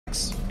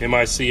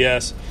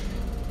MICS.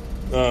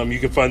 You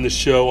can find the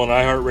show on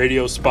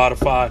iHeartRadio,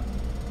 Spotify.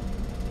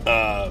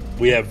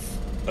 We have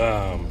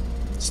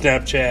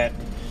Snapchat,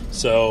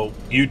 so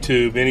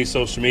YouTube, any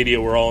social media,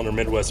 we're all under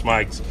Midwest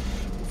Mics.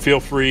 Feel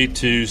free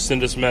to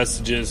send us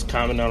messages,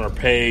 comment on our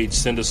page,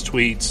 send us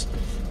tweets.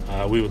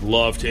 We would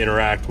love to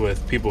interact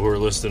with people who are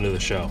listening to the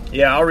show.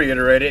 Yeah, I'll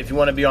reiterate it. If you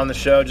want to be on the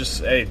show,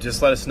 just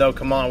let us know.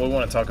 Come on, we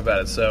want to talk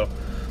about it. So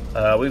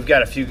we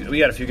got a few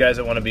guys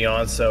that want to be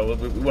on, so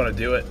we want to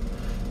do it.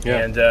 Yeah.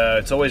 And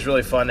it's always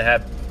really fun to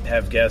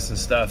have guests and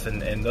stuff,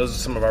 and those are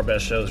some of our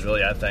best shows,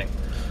 really, I think.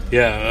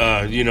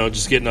 Yeah,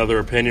 just getting other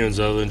opinions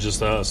other than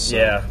just us. So.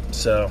 Yeah,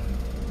 so.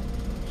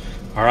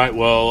 All right,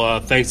 well,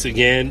 thanks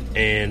again,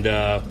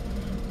 and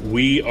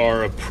we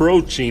are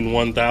approaching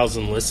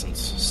 1,000 listens,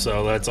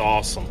 so that's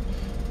awesome.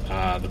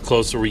 The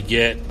closer we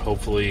get,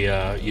 hopefully,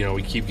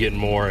 we keep getting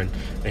more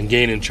and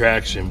gaining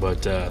traction.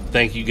 But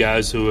thank you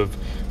guys who have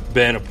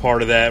been a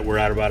part of that. We're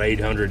at about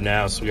 800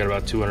 now, so we got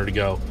about 200 to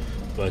go.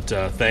 But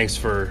thanks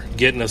for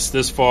getting us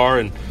this far,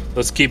 and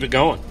let's keep it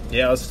going.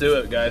 Yeah, let's do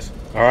it, guys.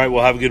 All right,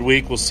 well, have a good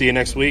week. We'll see you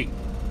next week.